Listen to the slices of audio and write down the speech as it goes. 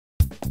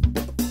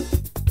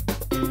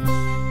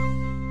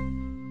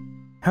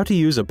How to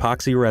use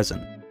epoxy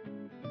resin.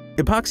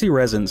 Epoxy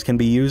resins can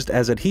be used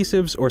as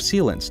adhesives or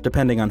sealants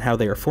depending on how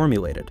they are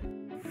formulated.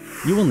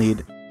 You will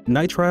need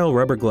nitrile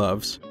rubber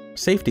gloves,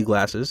 safety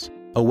glasses,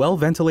 a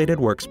well-ventilated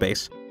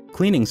workspace,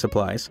 cleaning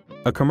supplies,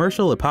 a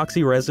commercial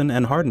epoxy resin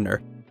and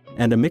hardener,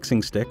 and a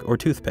mixing stick or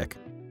toothpick.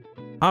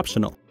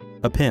 Optional,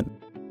 a pin.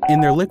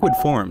 In their liquid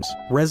forms,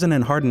 resin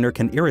and hardener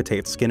can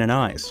irritate skin and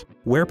eyes.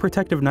 Wear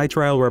protective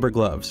nitrile rubber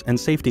gloves and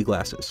safety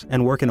glasses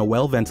and work in a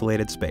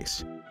well-ventilated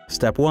space.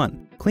 Step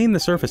 1. Clean the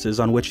surfaces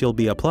on which you'll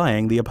be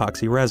applying the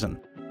epoxy resin.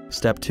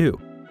 Step 2.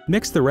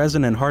 Mix the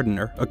resin and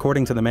hardener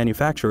according to the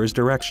manufacturer's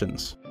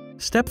directions.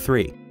 Step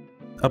 3.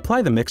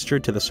 Apply the mixture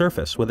to the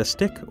surface with a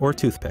stick or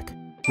toothpick.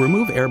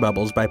 Remove air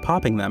bubbles by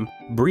popping them,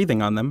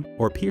 breathing on them,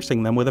 or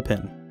piercing them with a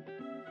pin.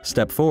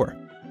 Step 4.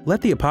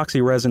 Let the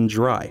epoxy resin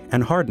dry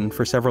and harden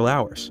for several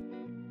hours.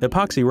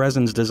 Epoxy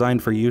resins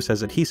designed for use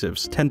as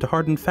adhesives tend to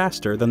harden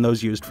faster than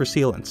those used for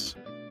sealants.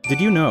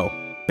 Did you know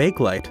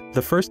Bakelite,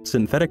 the first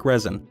synthetic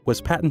resin,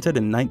 was patented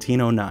in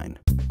 1909.